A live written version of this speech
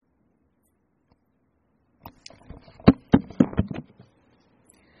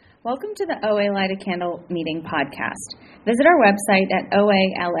Welcome to the OA Light a Candle Meeting podcast. Visit our website at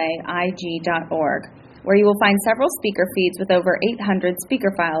oalaig.org, where you will find several speaker feeds with over 800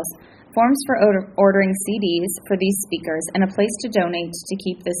 speaker files, forms for ordering CDs for these speakers, and a place to donate to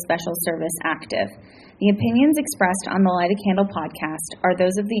keep this special service active. The opinions expressed on the Light a Candle podcast are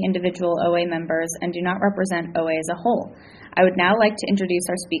those of the individual OA members and do not represent OA as a whole. I would now like to introduce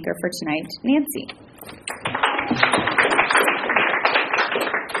our speaker for tonight, Nancy.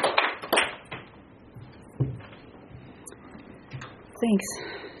 Thanks.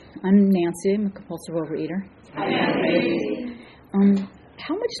 I'm Nancy. I'm a compulsive overeater. How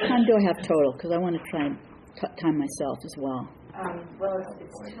much time do I have total? Because I want to try and time myself as well. Well,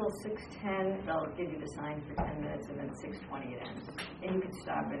 it's till 6:10. They'll give you the sign for 10 minutes, and then 6:20 it ends. And you can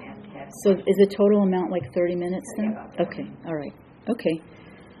stop and ask. So is the total amount like 30 minutes then? Yeah, okay. All right. Okay.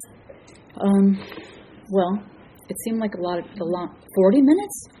 Well, it seemed like a long 40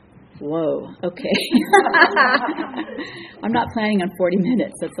 minutes? Whoa, okay. I'm not planning on 40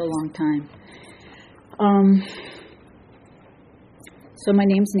 minutes. That's a long time. So my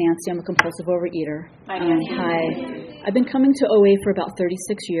name's Nancy. I'm a compulsive overeater. Hi. I've been coming to OA for about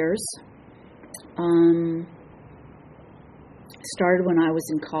 36 years. Started when I was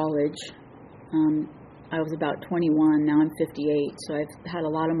in college. I was about 21. Now I'm 58. So I've had a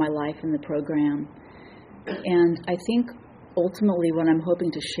lot of my life in the program. And I think ultimately what I'm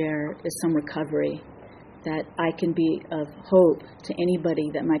hoping to share is some recovery, that I can be of hope to anybody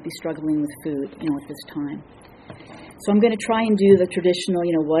that might be struggling with food, at this time. So I'm going to try and do the traditional,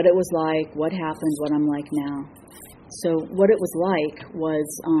 what it was like, what happened, what I'm like now. So what it was like was,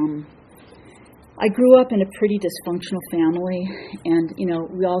 I grew up in a pretty dysfunctional family, and,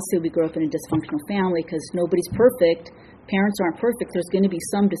 we all say we grew up in a dysfunctional family because nobody's perfect, parents aren't perfect, there's going to be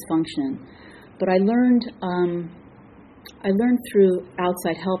some dysfunction. But I learned through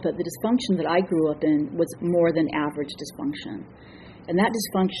outside help that the dysfunction that I grew up in was more than average dysfunction. And that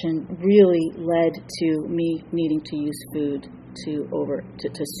dysfunction really led to me needing to use food to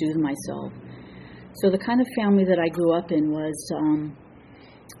soothe myself. So the kind of family that I grew up in was,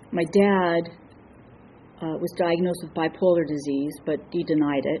 my dad was diagnosed with bipolar disease, but he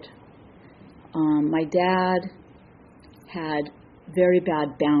denied it. My dad had very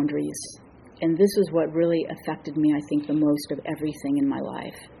bad boundaries. And this is what really affected me, I think, the most of everything in my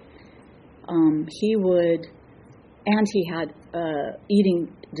life. He had eating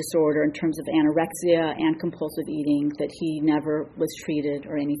disorder in terms of anorexia and compulsive eating, that he never was treated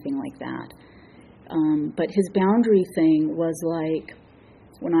or anything like that. But his boundary thing was like,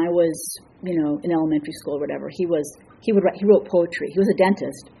 when I was, in elementary school or whatever, he wrote poetry. He was a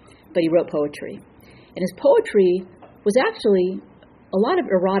dentist, but he wrote poetry. And his poetry was actually a lot of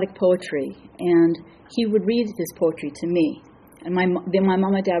erotic poetry, and he would read his poetry to me. And my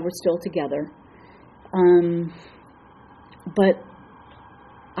mom and dad were still together. But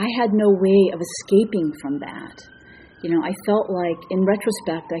I had no way of escaping from that. I felt like, in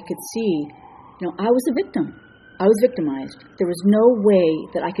retrospect, I could see, I was a victim. I was victimized. There was no way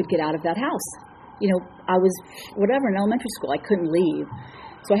that I could get out of that house. I was, in elementary school, I couldn't leave.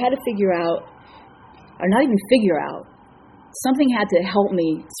 So I had to figure out, or not even figure out, something had to help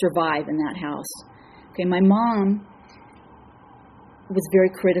me survive in that house. Okay, my mom was very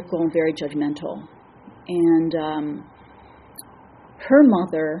critical and very judgmental. And her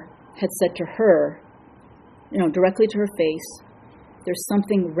mother had said to her, directly to her face, there's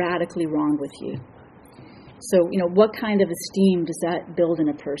something radically wrong with you. So, what kind of esteem does that build in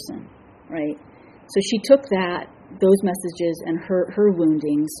a person, right? So she took those messages and her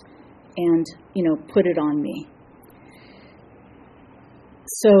woundings and, put it on me.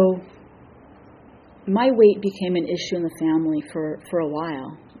 So my weight became an issue in the family for a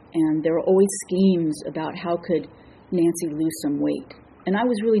while, and there were always schemes about how could Nancy lose some weight. And I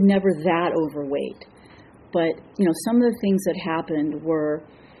was really never that overweight. But, some of the things that happened were,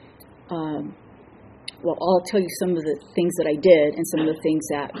 I'll tell you some of the things that I did and some of the things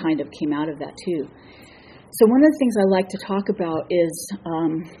that kind of came out of that too. So one of the things I like to talk about is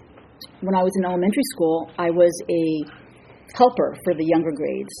when I was in elementary school, I was a helper for the younger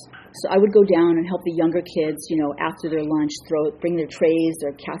grades. So I would go down and help the younger kids, after their lunch, bring their trays,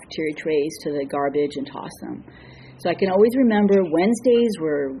 their cafeteria trays to the garbage and toss them. So I can always remember Wednesdays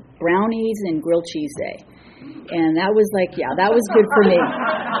were brownies and grilled cheese day. And that was that was good for me.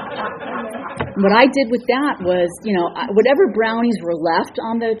 What I did with that was, whatever brownies were left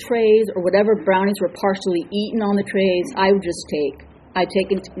on the trays or whatever brownies were partially eaten on the trays, I would just take. I'd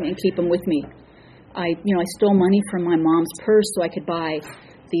take and keep them with me. I stole money from my mom's purse so I could buy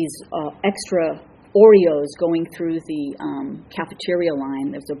these extra Oreos going through the cafeteria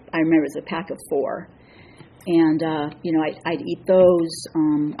line. I remember it was a pack of 4. And, I'd eat those.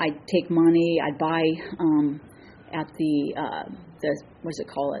 I'd take money. I'd buy at the what does it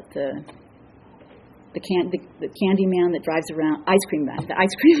call it? The candy man that drives around, the ice cream man,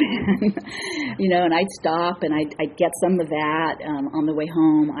 and I'd stop and I'd get some of that on the way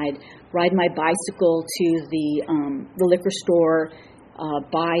home. I'd ride my bicycle to the liquor store,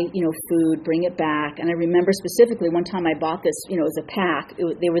 buy, food, bring it back. And I remember specifically one time I bought this, it was a pack.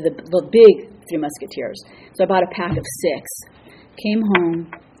 They were the big Three Musketeers. So I bought a pack of 6, came home,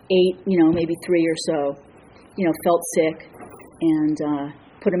 ate, maybe 3 or so, felt sick, and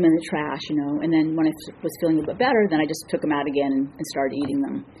put them in the trash, and then when I was feeling a bit better, then I just took them out again and started eating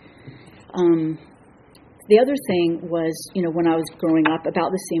them. The other thing was, when I was growing up,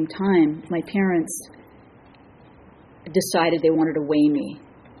 about the same time, my parents decided they wanted to weigh me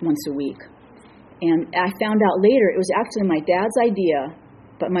once a week. And I found out later it was actually my dad's idea,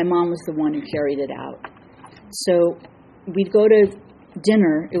 but my mom was the one who carried it out. So we'd go to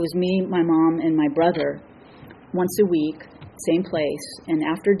dinner. It was me, my mom, and my brother once a week, same place. And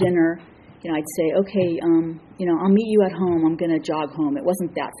after dinner, I'd say, okay, I'll meet you at home. I'm going to jog home. It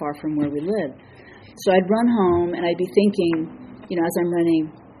wasn't that far from where we lived. So I'd run home, and I'd be thinking, as I'm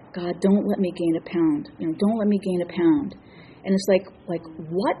running, God, don't let me gain a pound. Don't let me gain a pound. And it's like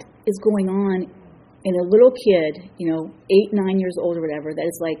what is going on in a little kid, 8, 9 years old or whatever, that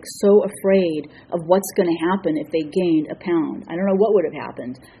is so afraid of what's going to happen if they gained a pound. I don't know what would have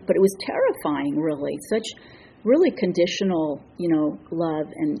happened, but it was terrifying, really. Such really conditional, love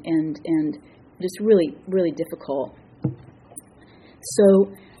and just really, really difficult.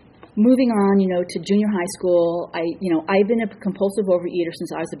 So moving on, to junior high school, I've been a compulsive overeater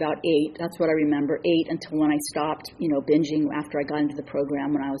since I was about 8. That's what I remember, 8 until when I stopped, binging after I got into the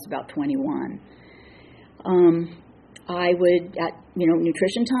program when I was about 21. I would, at,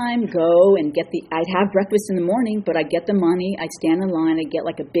 nutrition time, go and I'd have breakfast in the morning, but I'd get the money, I'd stand in line, I'd get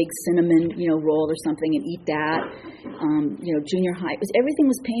a big cinnamon, roll or something and eat that. Junior high, everything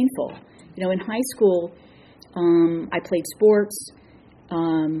was painful. In high school, I played sports.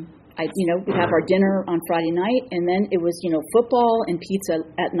 We'd have our dinner on Friday night, and then it was, football and pizza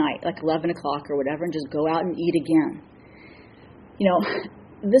at night, 11 o'clock or whatever, and just go out and eat again.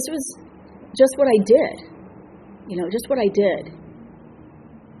 This was just what I did. Just what I did.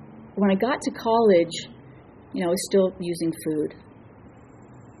 When I got to college, I was still using food.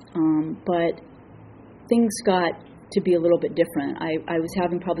 But things got to be a little bit different. I was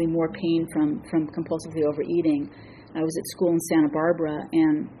having probably more pain from compulsively overeating. I was at school in Santa Barbara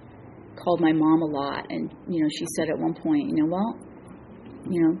and called my mom a lot. And, she said at one point, do you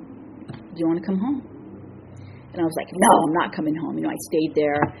want to come home? And I was like, no, I'm not coming home. I stayed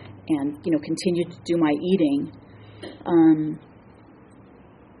there and, continued to do my eating.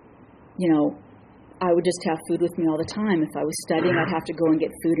 I would just have food with me all the time. If I was studying, I'd have to go and get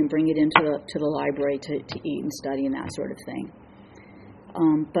food and bring it into the library to eat and study and that sort of thing.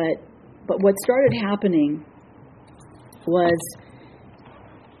 But what started happening was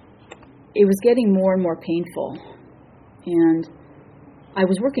it was getting more and more painful. And I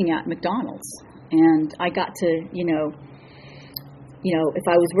was working at McDonald's, and I got to, if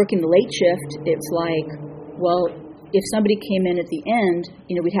I was working the late shift, it's like, well, if somebody came in at the end,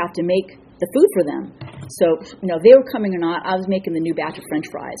 we'd have to make the food for them. So, they were coming or not, I was making the new batch of French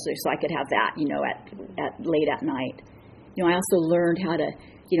fries so I could have that, at late at night. I also learned how to,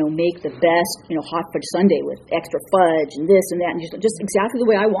 make the best, hot fudge sundae with extra fudge and this and that, and just exactly the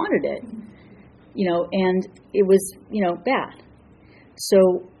way I wanted it. And it was, bad.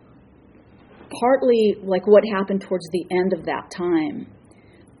 So partly what happened towards the end of that time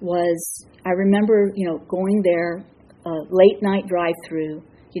was I remember, going there, late night drive-through,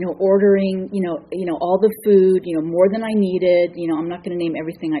 ordering, all the food, more than I needed. I'm not going to name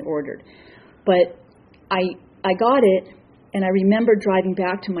everything I ordered. But I got it, and I remember driving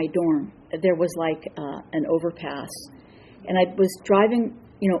back to my dorm. There was an overpass. And I was driving,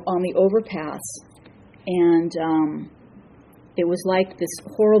 on the overpass, and it was like this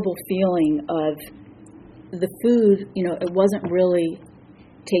horrible feeling of the food, it wasn't really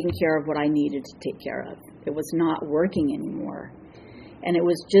taking care of what I needed to take care of. It was not working anymore. And it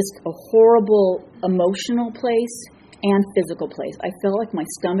was just a horrible emotional place and physical place. I felt like my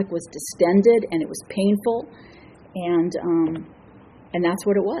stomach was distended and it was painful. And that's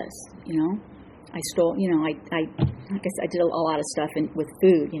what it was, I stole, I guess I did a lot of stuff with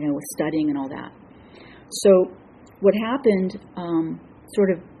food, with studying and all that. So what happened,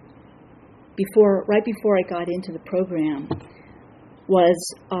 sort of right before I got into the program,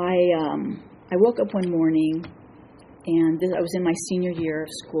 was I I woke up one morning, and I was in my senior year of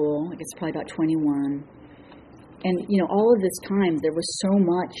school. I guess probably about 21. And, all of this time, there was so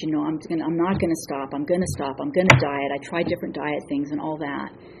much, I'm not going to stop. I'm going to stop. I'm going to diet. I tried different diet things and all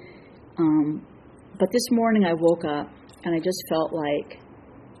that. But this morning I woke up, and I just felt like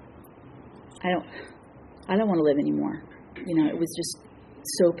I don't want to live anymore. It was just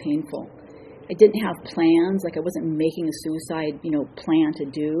so painful. I didn't have plans, like I wasn't making a suicide, plan to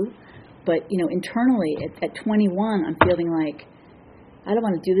do. But, internally at 21, I'm feeling like I don't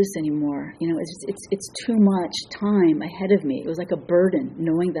want to do this anymore. It's too much time ahead of me. It was like a burden,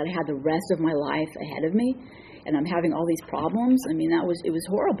 knowing that I had the rest of my life ahead of me, and I'm having all these problems. I mean, it was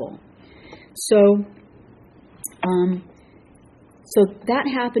horrible. So that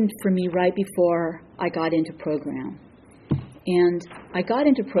happened for me right before I got into program. And I got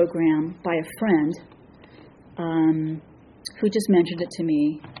into program by a friend who just mentioned it to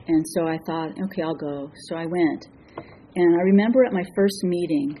me. And so I thought, okay, I'll go. So I went. And I remember at my first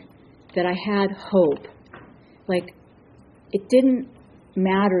meeting that I had hope. Like, it didn't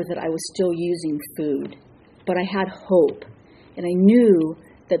matter that I was still using food, but I had hope. And I knew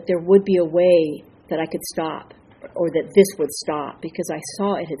that there would be a way that I could stop, or that this would stop, because I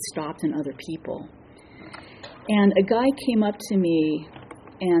saw it had stopped in other people. And a guy came up to me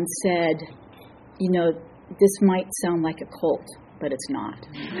and said, this might sound like a cult, but it's not.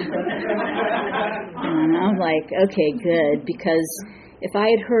 And I'm like, okay, good, because if I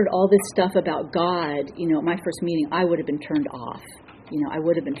had heard all this stuff about God, at my first meeting, I would have been turned off. I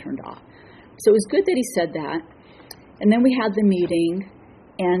would have been turned off. So it was good that he said that. And then we had the meeting,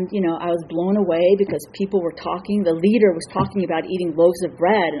 and, I was blown away because people were talking. The leader was talking about eating loaves of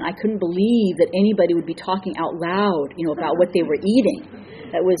bread, and I couldn't believe that anybody would be talking out loud, about what they were eating.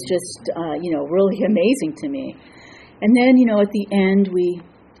 That was just, really amazing to me. And then, at the end,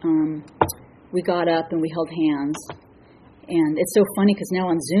 we got up and we held hands. And it's so funny because now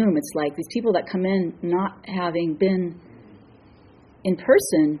on Zoom, it's like these people that come in not having been in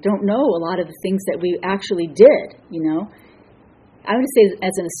person don't know a lot of the things that we actually did, I would say,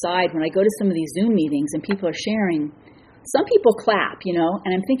 as an aside, when I go to some of these Zoom meetings and people are sharing, some people clap, and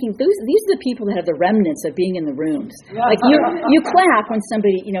I'm thinking, these are the people that have the remnants of being in the rooms. Like, you clap when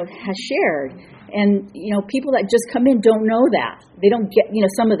somebody, has shared. And, people that just come in don't know that. They don't get,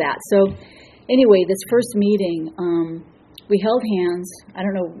 some of that. So, anyway, this first meeting, we held hands,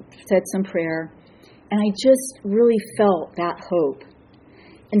 said some prayer, and I just really felt that hope.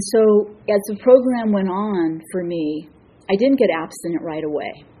 And so, as the program went on for me, I didn't get abstinent right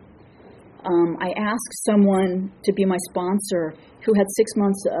away. I asked someone to be my sponsor who had 6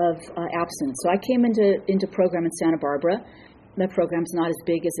 months of abstinence. So I came into program in Santa Barbara. That program's not as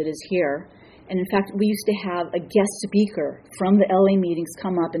big as it is here. And in fact, we used to have a guest speaker from the LA meetings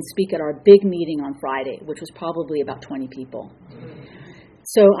come up and speak at our big meeting on Friday, which was probably about 20 people.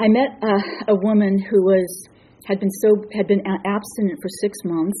 So I met a woman who had been abstinent for 6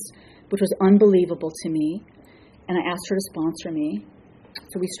 months, which was unbelievable to me. And I asked her to sponsor me.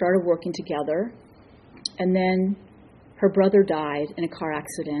 So we started working together. And then her brother died in a car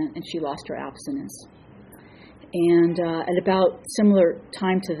accident, and she lost her abstinence. And at about similar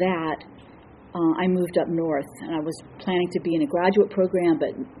time to that, I moved up north. And I was planning to be in a graduate program,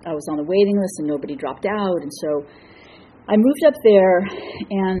 but I was on the waiting list, and nobody dropped out. And so I moved up there,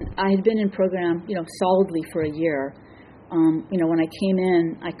 and I had been in program, solidly for a year. When I came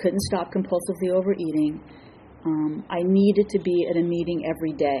in, I couldn't stop compulsively overeating. I needed to be at a meeting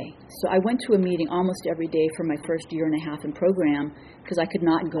every day. So I went to a meeting almost every day for my first year and a half in program because I could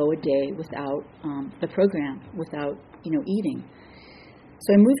not go a day without the program, without, eating.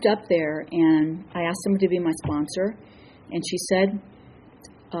 So I moved up there and I asked someone to be my sponsor. And she said,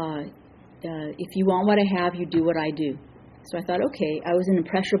 if you want what I have, you do what I do. So I thought, okay, I was an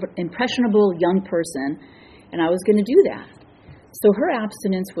impressionable young person and I was going to do that. So her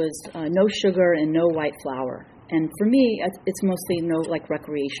abstinence was no sugar and no white flour. And for me, it's mostly no,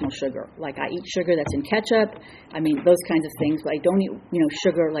 recreational sugar. Like, I eat sugar that's in ketchup. Those kinds of things. But I don't eat,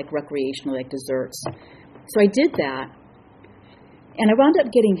 sugar, recreational, like desserts. So I did that. And I wound up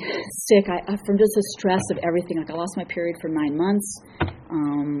getting sick from just the stress of everything. I lost my period for 9 months.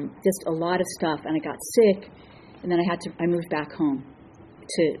 Just a lot of stuff. And I got sick. And then I moved back home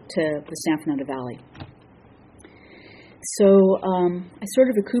to the San Fernando Valley. So I sort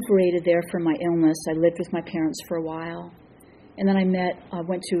of recuperated there from my illness. I lived with my parents for a while. And then I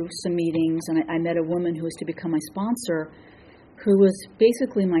went to some meetings, and I met a woman who was to become my sponsor, who was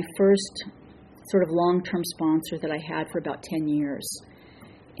basically my first sort of long-term sponsor that I had for about 10 years.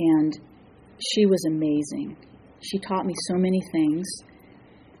 And she was amazing. She taught me so many things.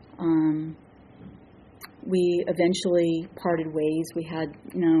 we eventually parted ways. We had,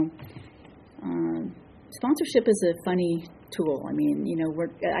 sponsorship is a funny tool. I mean,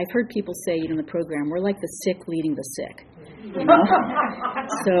 I've heard people say, in the program, we're like the sick leading the sick.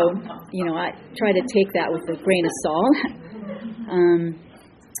 So, I try to take that with a grain of salt.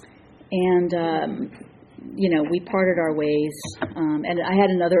 We parted our ways. And I had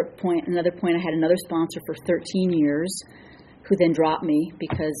another point, I had another sponsor for 13 years who then dropped me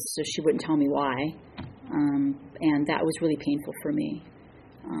because she wouldn't tell me why. And that was really painful for me.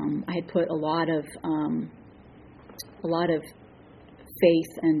 I had put a lot of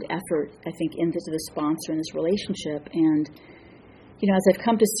faith and effort, I think, into the sponsor in this relationship. And, as I've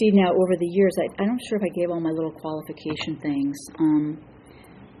come to see now over the years, I'm not sure if I gave all my little qualification things.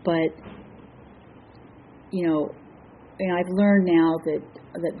 But I've learned now that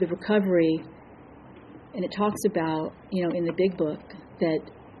the recovery, and it talks about, in the big book,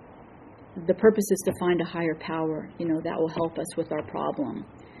 that the purpose is to find a higher power, that will help us with our problem.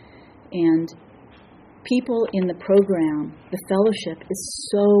 And people in the program, the fellowship is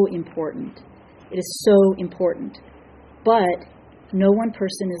so important. It is so important. But no one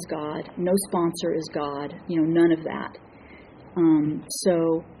person is God. No sponsor is God. None of that.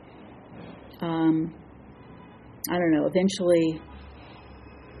 I don't know. Eventually,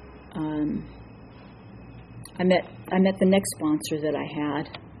 I met the next sponsor that I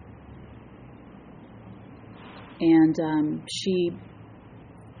had, and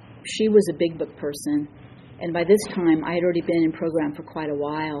she was a big book person, and by this time I had already been in program for quite a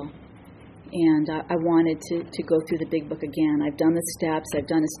while, and I wanted to go through the big book again. I've done the steps. I've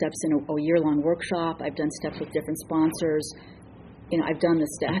done the steps in a year-long workshop. I've done steps with different sponsors. I've done the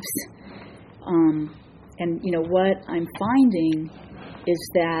steps. And what I'm finding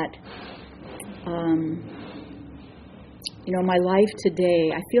is that, my life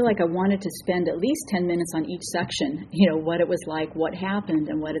today, I feel like I wanted to spend at least 10 minutes on each section, what it was like, what happened,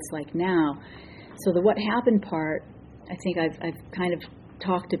 and what it's like now. So the what happened part, I think I've kind of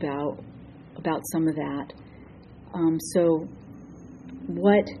talked about some of that. So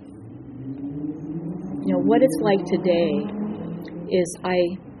what it's like today is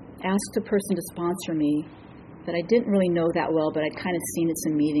I asked a person to sponsor me that I didn't really know that well, but I'd kind of seen at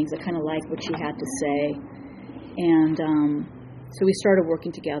some meetings. I kind of liked what she had to say. And so we started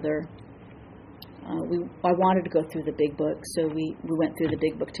working together. I wanted to go through the big book, so we went through the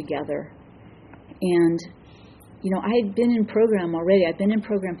big book together. And, I had been in program already. I've been in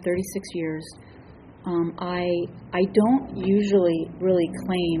program 36 years. I don't usually really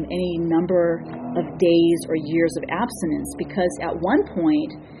claim any number of days or years of abstinence because at one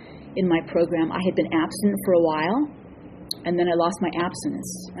point in my program I had been abstinent for a while, and then I lost my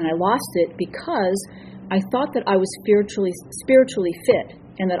abstinence. And I lost it because I thought that I was spiritually fit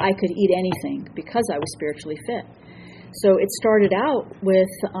and that I could eat anything because I was spiritually fit. So it started out with,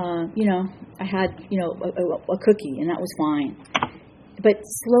 I had, a cookie, and that was fine. But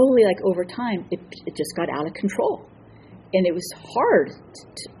slowly, over time, it just got out of control. And it was hard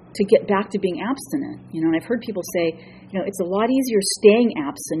to get back to being abstinent. And I've heard people say, it's a lot easier staying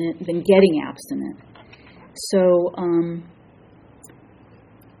abstinent than getting abstinent. So,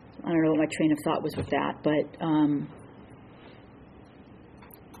 I don't know what my train of thought was with that, but,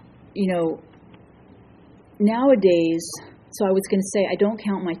 nowadays, so I was going to say, I don't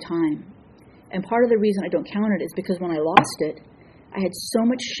count my time. And part of the reason I don't count it is because when I lost it, I had so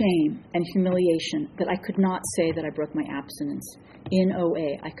much shame and humiliation that I could not say that I broke my abstinence. In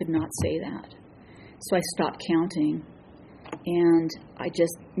OA, I could not say that. So I stopped counting. And I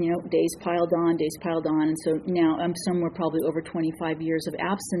just, days piled on. And so now I'm somewhere probably over 25 years of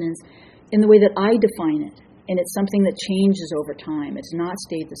abstinence in the way that I define it. And it's something that changes over time. It's not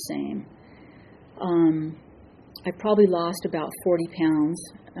stayed the same. I probably lost about 40 pounds,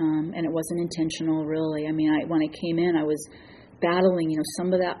 and it wasn't intentional, really. I mean, when I came in, I was battling,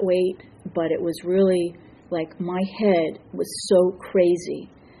 some of that weight, but it was really like my head was so crazy.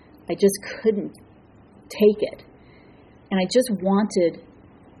 I just couldn't take it. And I just wanted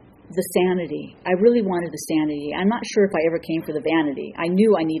the sanity. I really wanted the sanity. I'm not sure if I ever came for the vanity. I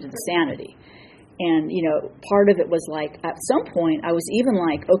knew I needed the sanity. And, part of it was like, at some point, I was even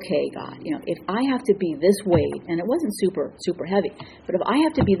like, okay, God, if I have to be this weight, and it wasn't super, super heavy, but if I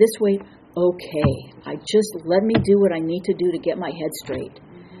have to be this weight, okay, let me do what I need to do to get my head straight.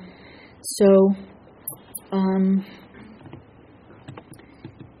 So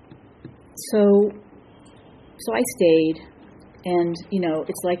I stayed, and,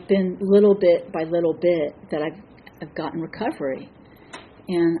 it's like been little bit by little bit that I've gotten recovery.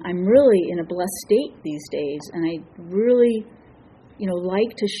 And I'm really in a blessed state these days, and I really,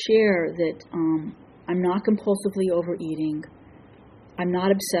 like to share that I'm not compulsively overeating. I'm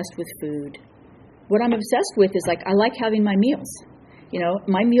not obsessed with food. What I'm obsessed with is I like having my meals.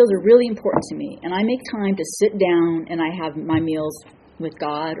 My meals are really important to me, and I make time to sit down and I have my meals with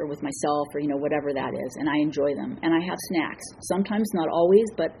God or with myself or, whatever that is, and I enjoy them. And I have snacks. Sometimes, not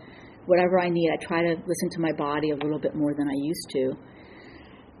always, but whatever I need, I try to listen to my body a little bit more than I used to.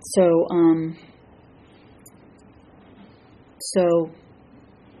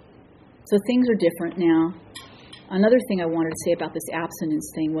 So things are different now. Another thing I wanted to say about this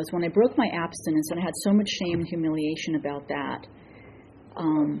abstinence thing was when I broke my abstinence, and I had so much shame and humiliation about that,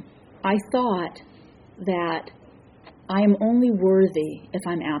 I thought that I am only worthy if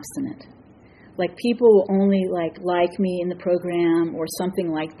I'm abstinent. Like people will only like me in the program or something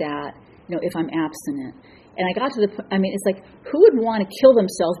like that, if I'm abstinent. And I got to the point, it's like, who would want to kill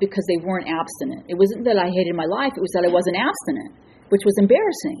themselves because they weren't abstinent? It wasn't that I hated my life, it was that I wasn't abstinent, which was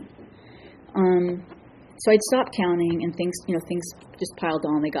embarrassing. So I'd stopped counting, and things just piled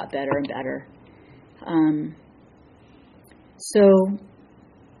on. They got better and better. So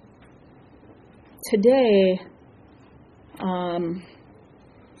today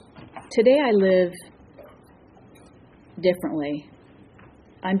I live differently.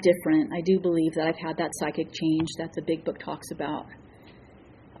 I'm different. I do believe that I've had that psychic change that the Big Book talks about.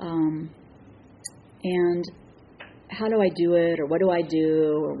 And how do I do it, or what do I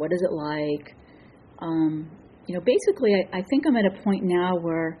do, or what is it like? Basically, I think I'm at a point now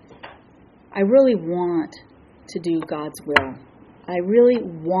where I really want to do God's will. I really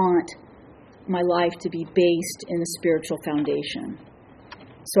want my life to be based in a spiritual foundation.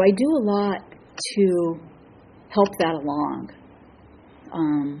 So I do a lot to help that along. I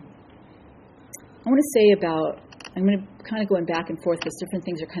want to say I'm going to kind of going back and forth because different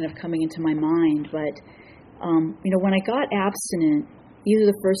things are kind of coming into my mind, but when I got abstinent, either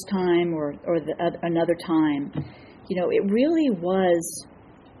the first time or another time, it really was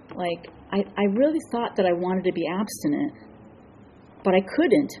like, I really thought that I wanted to be abstinent, but I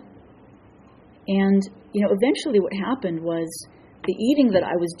couldn't. And, eventually what happened was the eating that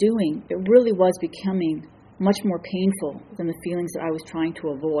I was doing, it really was becoming much more painful than the feelings that I was trying to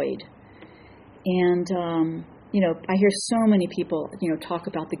avoid. And, I hear so many people, talk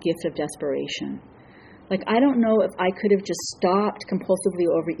about the gift of desperation. Like, I don't know if I could have just stopped compulsively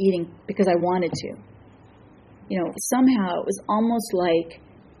overeating because I wanted to. Somehow it was almost like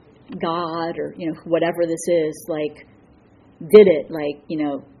God or, whatever this is, did it,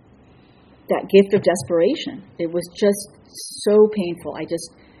 that gift of desperation. It was just so painful. I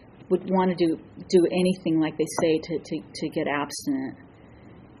just would want to do anything, like they say, to get abstinent.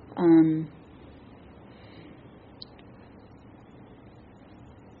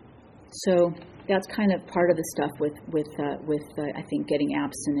 So that's kind of part of the stuff with I think getting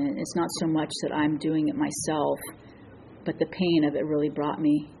abstinent. It's not so much that I'm doing it myself, but the pain of it really brought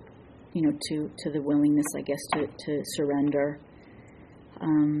me, to the willingness, I guess, to surrender.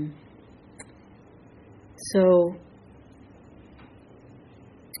 So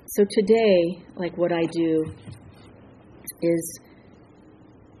today, what I do is,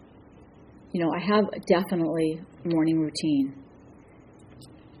 I have definitely morning routine.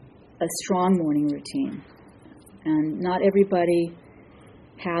 A strong morning routine. And not everybody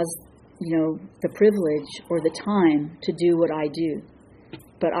has, the privilege or the time to do what I do.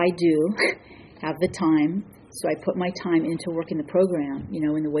 But I do have the time, so I put my time into working the program,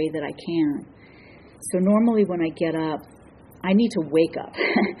 in the way that I can. So normally when I get up, I need to wake up.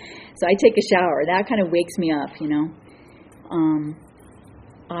 So I take a shower. That kind of wakes me up,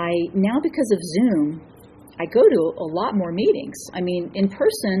 now because of Zoom, I go to a lot more meetings. In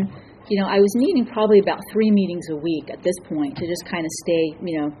person, I was needing probably about 3 meetings a week at this point to just kind of stay,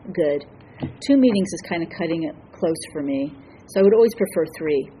 good. 2 meetings is kind of cutting it close for me. So I would always prefer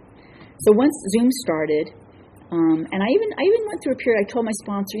 3. So once Zoom started, and I even went through a period, I told my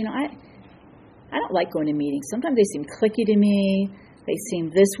sponsor, I don't like going to meetings. Sometimes they seem cliquey to me. They seem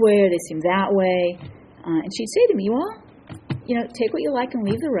this way or they seem that way. And she'd say to me, well, take what you like and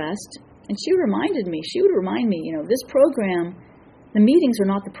leave the rest. And she would remind me, this program, the meetings are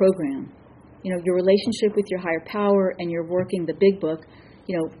not the program. Your relationship with your higher power and you're working the Big Book,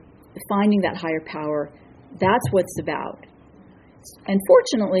 finding that higher power, that's what it's about. And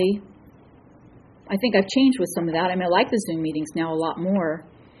fortunately, I think I've changed with some of that. I like the Zoom meetings now a lot more.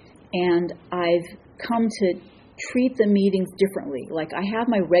 And I've come to treat the meetings differently. I have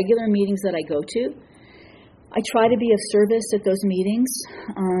my regular meetings that I go to. I try to be of service at those meetings.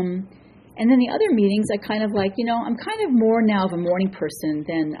 And then the other meetings, I kind of I'm kind of more now of a morning person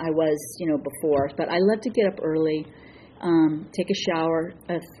than I was, before. But I love to get up early. take a shower.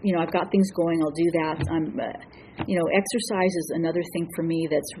 If, I've got things going, I'll do that. Exercise is another thing for me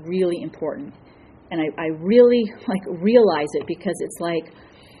that's really important. And I really realize it, because it's like,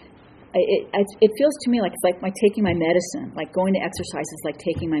 it feels to me like it's like taking my medicine. Like going to exercise is like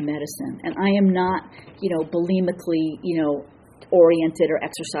taking my medicine. And I am not, bulimically, oriented or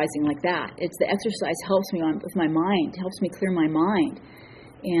exercising like that. It's the exercise helps me with my mind, helps me clear my mind.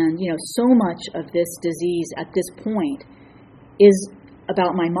 And, so much of this disease at this point is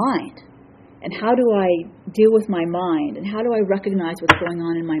about my mind. And how do I deal with my mind? And how do I recognize what's going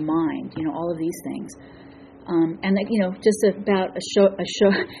on in my mind? All of these things. Just about a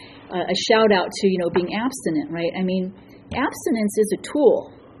shout out to, being abstinent, right? I mean, abstinence is a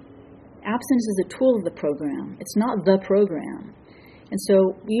tool. Abstinence is a tool of the program. It's not the program. And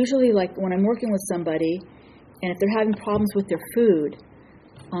so usually, like when I'm working with somebody, and if they're having problems with their food,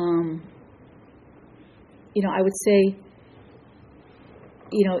 I would say,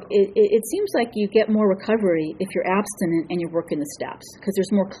 it seems like you get more recovery if you're abstinent and you're working the steps, because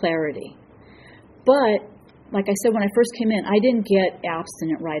there's more clarity. But, like I said, when I first came in, I didn't get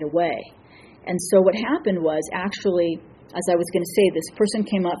abstinent right away. And so what happened was, actually, as I was going to say, this person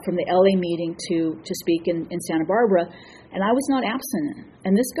came up from the LA meeting to speak in Santa Barbara, and I was not abstinent.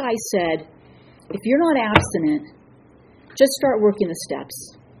 And this guy said, if you're not abstinent, just start working the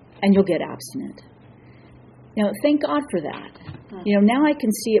steps, and you'll get abstinent. Thank God for that. Now I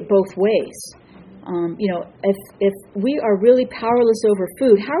can see it both ways. If we are really powerless over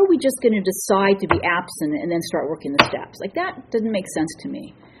food, how are we just going to decide to be abstinent and then start working the steps? Like, that doesn't make sense to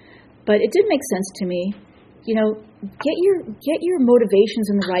me. But it did make sense to me. Get your motivations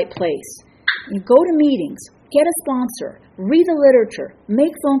in the right place. Go to meetings, get a sponsor, read the literature,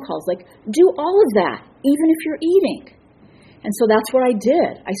 make phone calls. Like, do all of that, even if you're eating. And so that's what I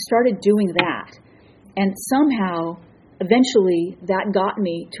did. I started doing that. And somehow, eventually, that got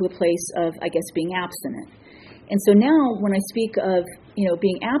me to a place of, I guess, being abstinent. And so now, when I speak of,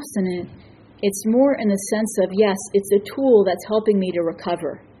 being abstinent, it's more in the sense of, yes, it's a tool that's helping me to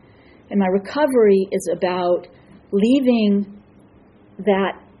recover. And my recovery is about leaving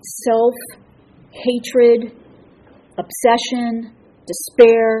that self-hatred, obsession,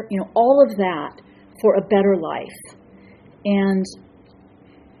 despair, all of that for a better life. And,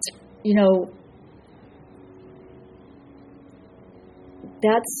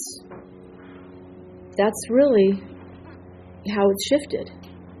 that's really how it's shifted.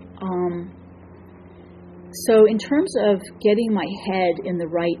 So in terms of getting my head in the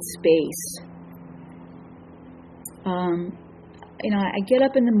right space, I get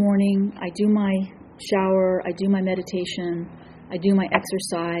up in the morning, I do my shower, I do my meditation, I do my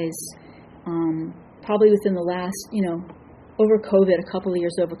exercise. Probably within the last, over COVID, a couple of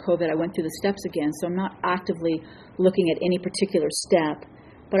years over COVID, I went through the steps again, so I'm not actively looking at any particular step,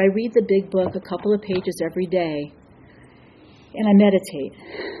 but I read the big book a couple of pages every day, and I meditate.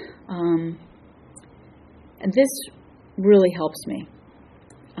 And this really helps me.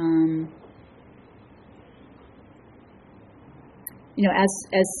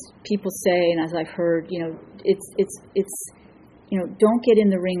 As people say, and as I've heard, it's don't get in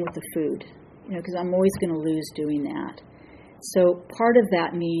the ring with the food, because I'm always going to lose doing that. So part of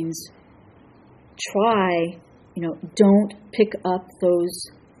that means try, don't pick up those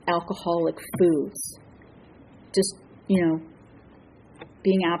alcoholic foods. Just,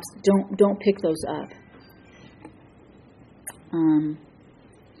 being don't pick those up.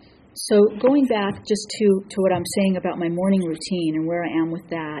 So going back just to what I'm saying about my morning routine and where I am with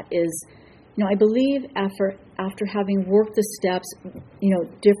that is, I believe after having worked the steps,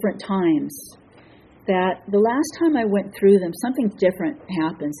 different times, that the last time I went through them, something different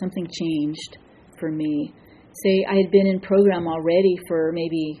happened, something changed for me. Say I had been in program already for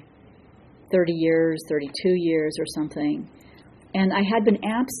maybe 30 years, 32 years or something, and I had been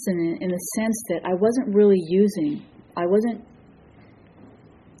abstinent in the sense that I wasn't really I wasn't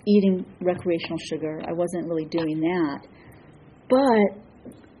eating recreational sugar, I wasn't really doing that, but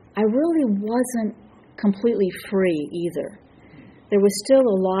I really wasn't completely free either. There was still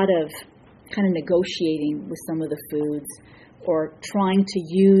a lot of kind of negotiating with some of the foods, or trying to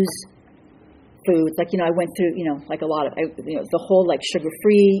use foods. Like, I went through, like a lot of, the whole like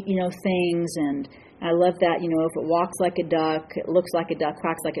sugar-free, things. And I love that, if it walks like a duck, it looks like a duck,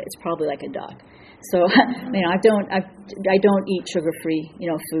 quacks like it's probably like a duck. So, I don't eat sugar-free,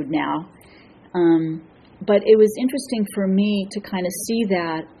 food now. But it was interesting for me to kind of see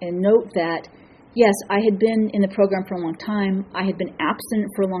that and note that, yes, I had been in the program for a long time. I had been abstinent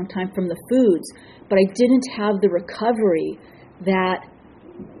for a long time from the foods, but I didn't have the recovery that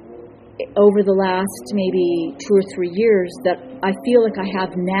over the last maybe 2 or 3 years that I feel like I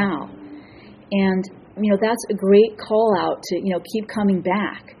have now. And, that's a great call out to, keep coming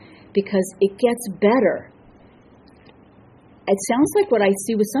back because it gets better. It sounds like what I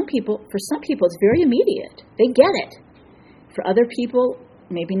see with some people, for some people it's very immediate. They get it. For other people,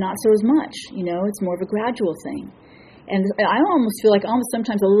 maybe not so as much. It's more of a gradual thing. And I almost feel like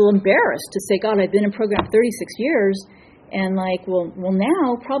sometimes a little embarrassed to say, God, I've been in program 36 years, and well,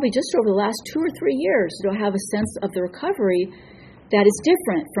 now, probably just over the last 2 or 3 years, do I have a sense of the recovery that is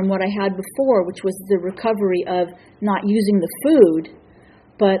different from what I had before, which was the recovery of not using the food.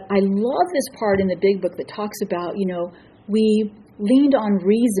 But I love this part in the Big Book that talks about, we leaned on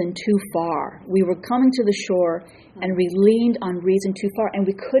reason too far. We were coming to the shore, and we leaned on reason too far, and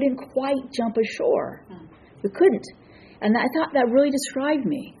we couldn't quite jump ashore. We couldn't. And I thought that really described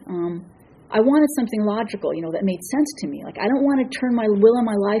me. I wanted something logical, that made sense to me. I don't want to turn my will and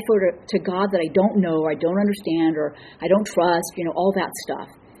my life over to God that I don't know, or I don't understand, or I don't trust, all that stuff.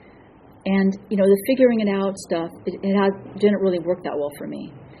 And, the figuring it out stuff, it didn't really work that well for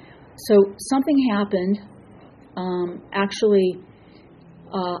me. So something happened. I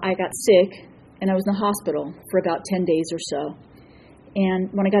got sick, and I was in the hospital for about 10 days or so. And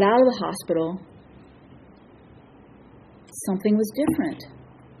when I got out of the hospital, something was different.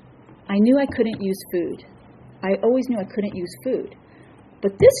 I knew I couldn't use food. I always knew I couldn't use food.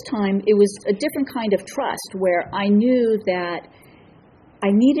 But this time, it was a different kind of trust where I knew that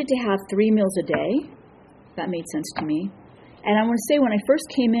I needed to have 3 meals a day. That made sense to me. And I want to say, when I first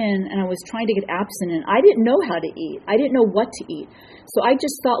came in and I was trying to get abstinent, I didn't know how to eat. I didn't know what to eat. So I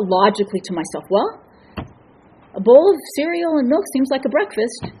just thought logically to myself, well, a bowl of cereal and milk seems like a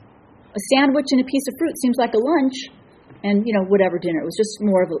breakfast. A sandwich and a piece of fruit seems like a lunch. And, whatever dinner. It was just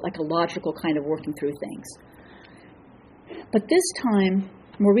more of a logical kind of working through things. But this time,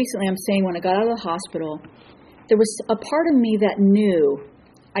 more recently, I'm saying when I got out of the hospital, there was a part of me that knew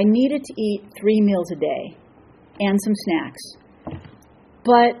I needed to eat 3 meals a day and some snacks.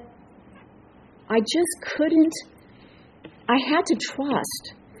 But I just couldn't, I had to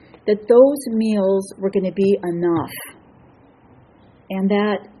trust that those meals were going to be enough. And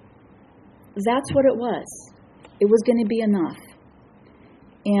that's what it was. It was going to be enough.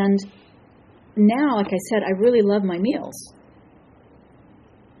 And now, like I said, I really love my meals.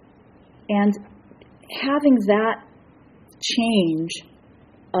 And having that change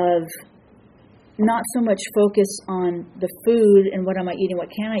of not so much focus on the food and what am I eating,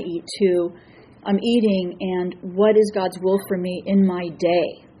 what can I eat, to I'm eating and what is God's will for me in my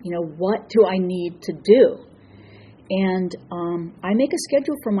day? What do I need to do? And I make a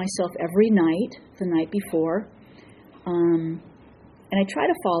schedule for myself every night, the night before. And I try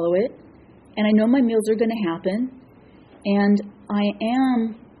to follow it, and I know my meals are going to happen, and I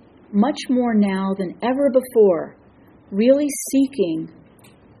am much more now than ever before really seeking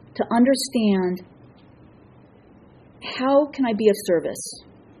to understand how can I be of service,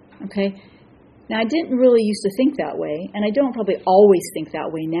 okay? Now, I didn't really used to think that way, and I don't probably always think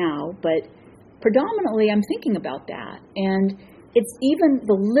that way now, but predominantly I'm thinking about that, and it's even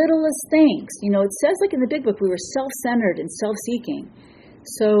the littlest things. It says in the Big Book, we were self-centered and self-seeking.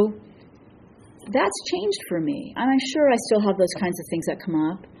 So that's changed for me. And I'm sure I still have those kinds of things that come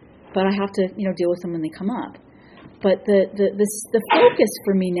up, but I have to, deal with them when they come up. But the focus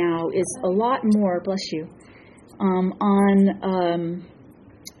for me now is a lot more, bless you, on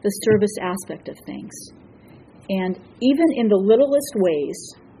the service aspect of things. And even in the littlest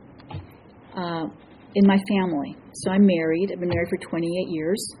ways, in my family. So I'm married. I've been married for 28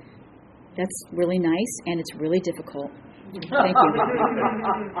 years. That's really nice, and it's really difficult. Thank you.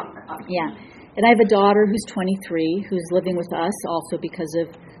 Yeah. And I have a daughter who's 23, who's living with us also because of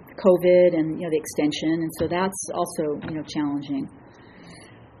COVID and, the extension. And so that's also, challenging.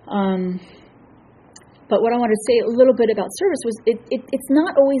 But what I want to say a little bit about service was it's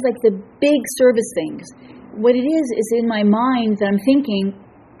not always like the big service things. What it is in my mind that I'm thinking,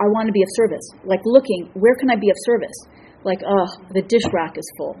 I want to be of service. Looking, where can I be of service? The dish rack is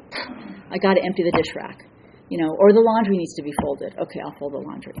full. I got to empty the dish rack. Or the laundry needs to be folded. Okay, I'll fold the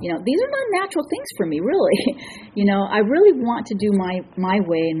laundry. These are not natural things for me, really. I really want to do my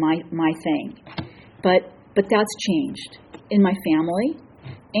way and my thing. But that's changed in my family,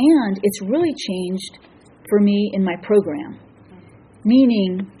 and it's really changed for me in my program.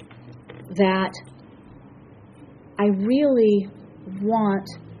 Meaning that I really want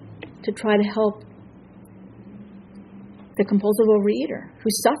to try to help the compulsive overeater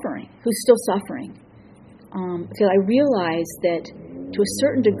who's still suffering. Because I realize that to a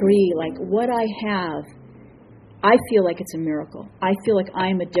certain degree, what I have I feel like it's a miracle. I feel like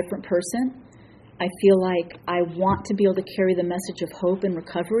I'm a different person. I feel like I want to be able to carry the message of hope and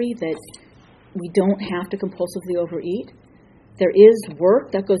recovery, that we don't have to compulsively overeat. There is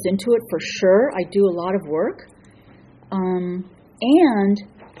work that goes into it for sure. I do a lot of work. And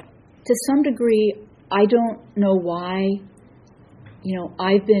to some degree, I don't know why,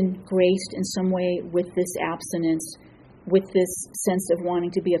 I've been graced in some way with this abstinence, with this sense of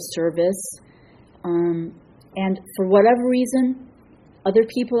wanting to be of service. And for whatever reason, other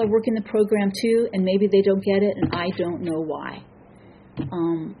people are working the program too, and maybe they don't get it, and I don't know why.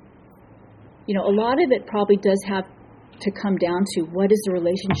 A lot of it probably does have to come down to what is the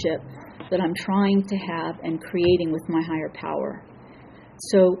relationship that I'm trying to have and creating with my higher power.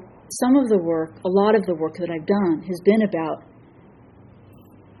 So some of the work, a lot of the work that I've done has been about,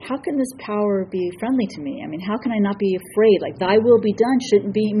 how can this power be friendly to me? I mean, how can I not be afraid? Like, thy will be done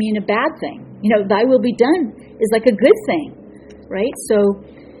shouldn't mean a bad thing. Thy will be done is like a good thing, right? So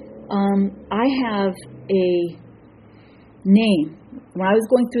I have a name. When I was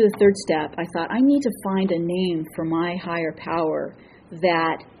going through the third step, I thought, I need to find a name for my higher power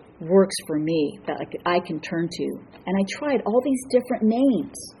that works for me, that I can turn to. And I tried all these different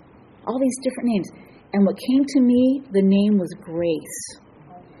names. And what came to me, the name was grace.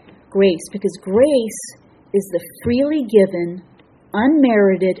 Grace, because grace is the freely given,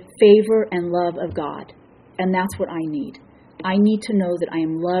 unmerited favor and love of God. And that's what I need. I need to know that I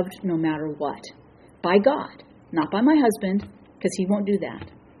am loved no matter what. By God, not by my husband, because he won't do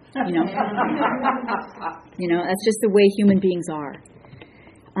that. That's just the way human beings are.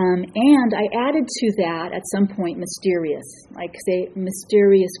 And I added to that at some point mysterious, like say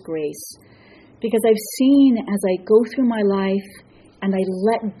mysterious grace. Because I've seen as I go through my life and I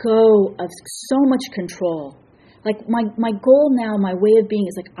let go of so much control. Like my goal now, my way of being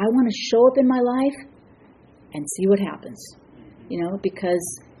is like, I want to show up in my life and see what happens.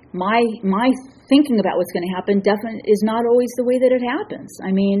 Because my thinking about what's going to happen definitely is not always the way that it happens.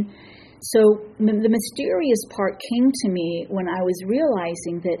 I mean, so the mysterious part came to me when I was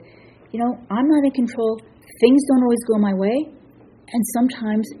realizing that, I'm not in control. Things don't always go my way. And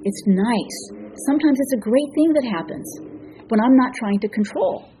sometimes it's nice. Sometimes it's a great thing that happens when I'm not trying to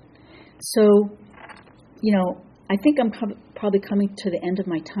control. So, I think I'm probably coming to the end of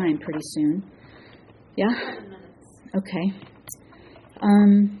my time pretty soon. Yeah? Okay.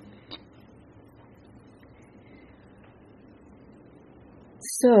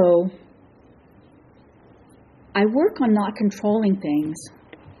 So, I work on not controlling things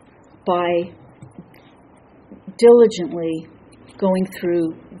by diligently going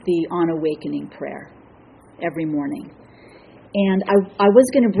through the On Awakening prayer every morning. And I was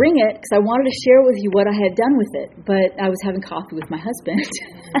going to bring it because I wanted to share with you what I had done with it, but I was having coffee with my husband,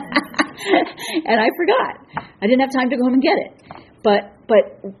 and I forgot. I didn't have time to go home and get it. But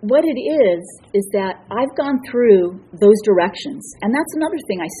what it is that I've gone through those directions, and that's another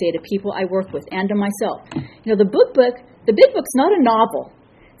thing I say to people I work with and to myself. The Big Book's not a novel.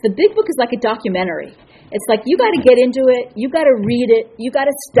 The Big Book is like a documentary. It's like you got to get into it, you got to read it, you got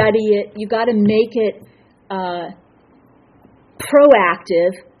to study it, you got to make it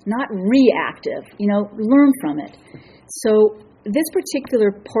proactive, not reactive. Learn from it. So this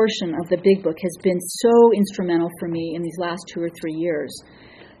particular portion of the Big Book has been so instrumental for me in these last 2 or 3 years.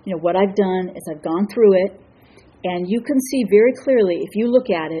 What I've done is I've gone through it, and you can see very clearly, if you look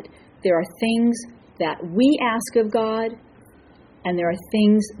at it, there are things that we ask of God, and there are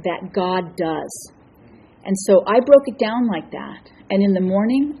things that God does. And so I broke it down like that. And in the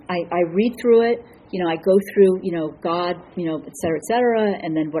morning, I read through it. I go through, God, et cetera,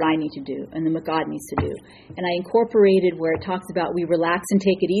 and then what I need to do, and then what God needs to do. And I incorporated where it talks about we relax and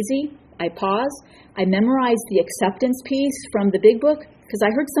take it easy. I pause. I memorized the acceptance piece from the Big Book, because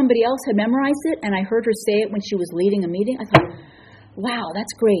I heard somebody else had memorized it, and I heard her say it when she was leading a meeting. I thought, wow,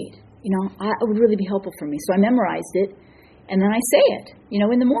 that's great. It would really be helpful for me. So I memorized it, and then I say it,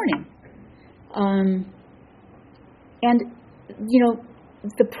 in the morning.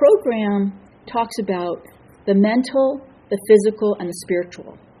 The program talks about the mental, the physical, and the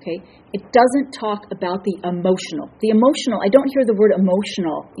spiritual. Okay, it doesn't talk about the emotional. The emotional, I don't hear the word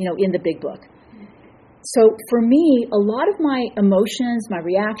emotional, in the Big Book. So for me, a lot of my emotions, my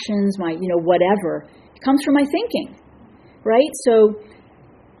reactions, my whatever, comes from my thinking, right? So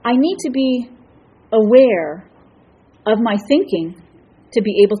I need to be aware of my thinking to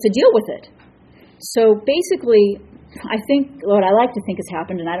be able to deal with it. So basically, I think what I like to think has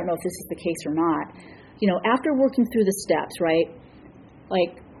happened, and I don't know if this is the case or not, after working through the steps, right,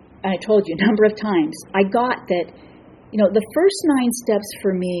 and I told you a number of times, I got that, the first 9 steps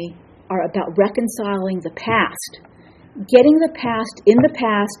for me are about reconciling the past, getting the past in the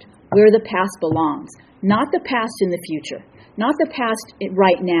past where the past belongs, not the past in the future, not the past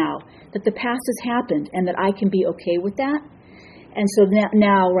right now, that the past has happened and that I can be okay with that. And so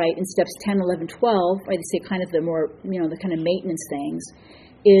now, right, in steps 10, 11, 12, right, they say kind of the more, the kind of maintenance things,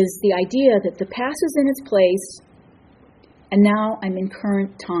 is the idea that the past is in its place, and now I'm in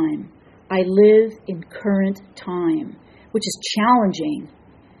current time. I live in current time, which is challenging.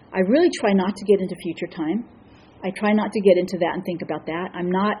 I really try not to get into future time. I try not to get into that and think about that. I'm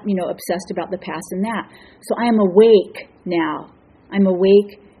not, obsessed about the past and that. So I am awake now. I'm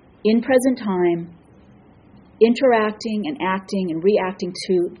awake in present time, interacting and acting and reacting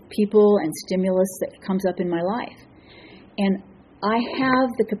to people and stimulus that comes up in my life. And I have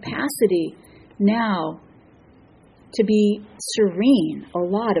the capacity now to be serene a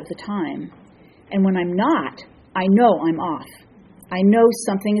lot of the time. And when I'm not, I know I'm off. I know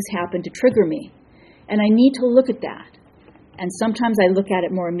something has happened to trigger me. And I need to look at that. And sometimes I look at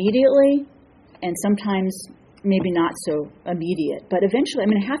it more immediately, and sometimes maybe not so immediate. But eventually I'm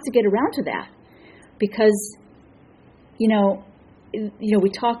going to have to get around to that. Because, we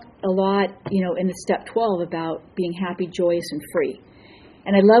talk a lot, in the step 12 about being happy, joyous, and free.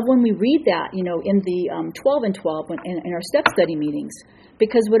 And I love when we read that, in the 12 and 12, in our step study meetings.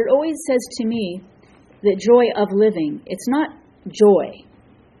 Because what it always says to me, that joy of living, it's not joy,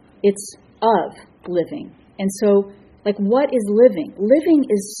 it's of living. And so, what is living? Living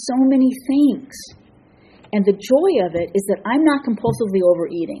is so many things. And the joy of it is that I'm not compulsively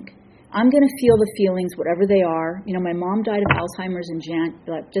overeating. I'm going to feel the feelings, whatever they are. My mom died of Alzheimer's in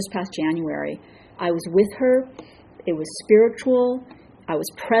just past January. I was with her. It was spiritual. I was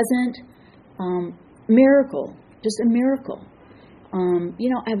present. Miracle. Just a miracle.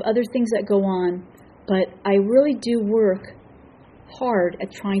 I have other things that go on, but I really do work hard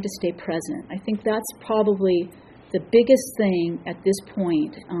at trying to stay present. I think that's probably the biggest thing at this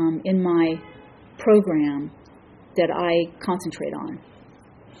point in my program that I concentrate on.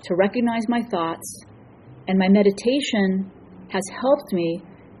 To recognize my thoughts, and my meditation has helped me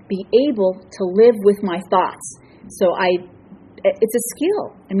be able to live with my thoughts. So it's a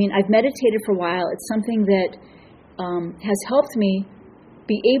skill. I've meditated for a while. It's something that has helped me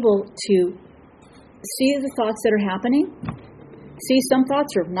be able to see the thoughts that are happening. See, some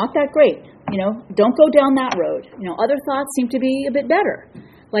thoughts are not that great. Don't go down that road. Other thoughts seem to be a bit better.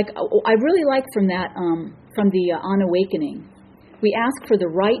 I really like from that, from the On Awakening, we ask for the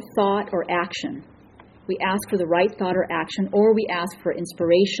right thought or action. We ask for the right thought or action, or we ask for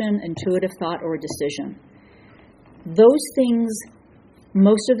inspiration, intuitive thought, or a decision. Those things,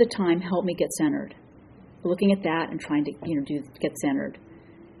 most of the time, help me get centered. Looking at that and trying to, get centered.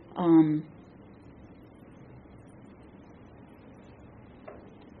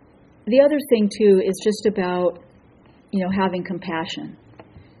 The other thing, too, is just about, having compassion.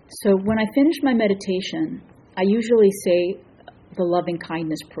 So when I finish my meditation, I usually say the loving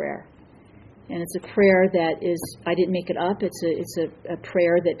kindness prayer. And it's a prayer that is, I didn't make it up, it's a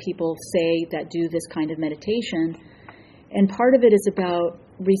prayer that people say that do this kind of meditation. And part of it is about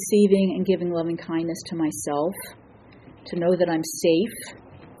receiving and giving loving kindness to myself, to know that I'm safe,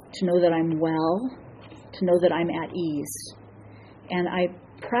 to know that I'm well, to know that I'm at ease. And I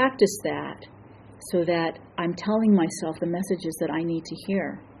practice that so that I'm telling myself the messages that I need to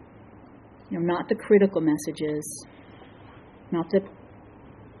hear. Not the critical messages, not the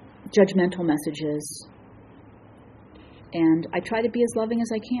judgmental messages. And I try to be as loving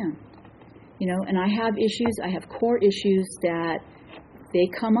as I can. And I have issues, I have core issues that they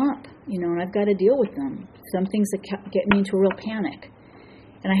come up, and I've got to deal with them. Some things that get me into a real panic.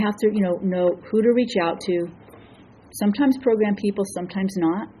 And I have to, know who to reach out to. Sometimes program people, sometimes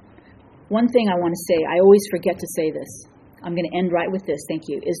not. One thing I want to say, I always forget to say this. I'm going to end right with this, thank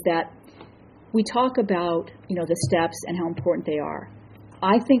you, is that we talk about, the steps and how important they are.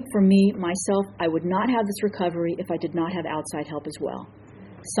 I think for me, myself, I would not have this recovery if I did not have outside help as well.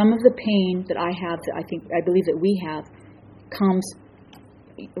 Some of the pain that I have, that I believe that we have, comes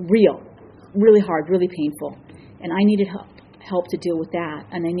real, really hard, really painful. And I needed help to deal with that,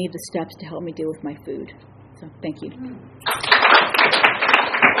 and I need the steps to help me deal with my food. So, thank you.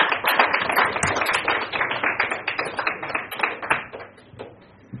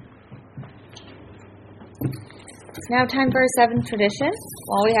 It's now time for our seventh tradition.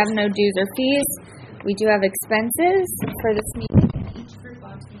 While we have no dues or fees, we do have expenses for this meeting.